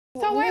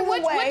So wait,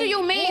 what do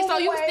you mean? So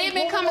you still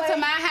been coming to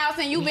my house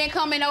and you been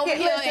coming over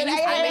here and you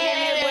still been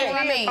having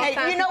what I mean?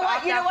 Hey, you know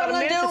what? You know what I'm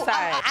gonna do?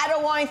 I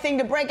don't want anything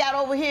to break out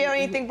over here or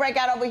anything break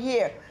out over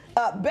here.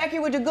 Becky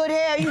with the good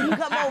hair, you can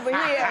come over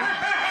here.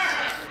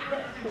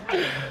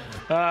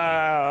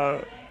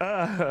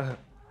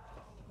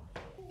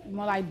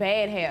 More like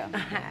bad hair.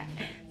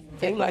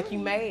 Seem like you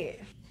mad.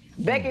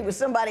 Becky with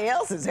somebody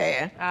else's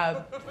hair.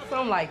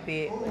 Something like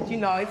that. But you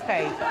know, it's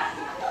paid.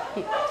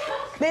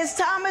 Ms.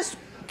 Thomas,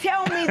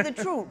 tell me the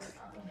truth.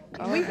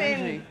 We've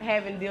been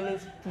having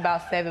dealings for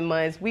about 7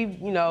 months. We,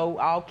 you know,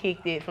 all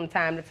kicked it from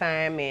time to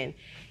time, and,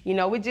 you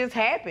know, it just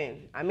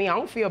happened. I mean, I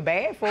don't feel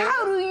bad for it.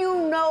 How do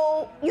you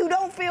know you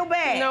don't feel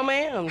bad? No,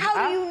 ma'am.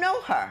 How do you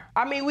know her?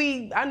 I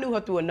mean, I knew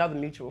her through another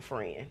mutual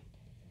friend,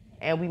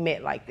 and we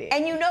met like that.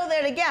 And you know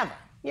they're together?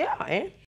 Yeah, and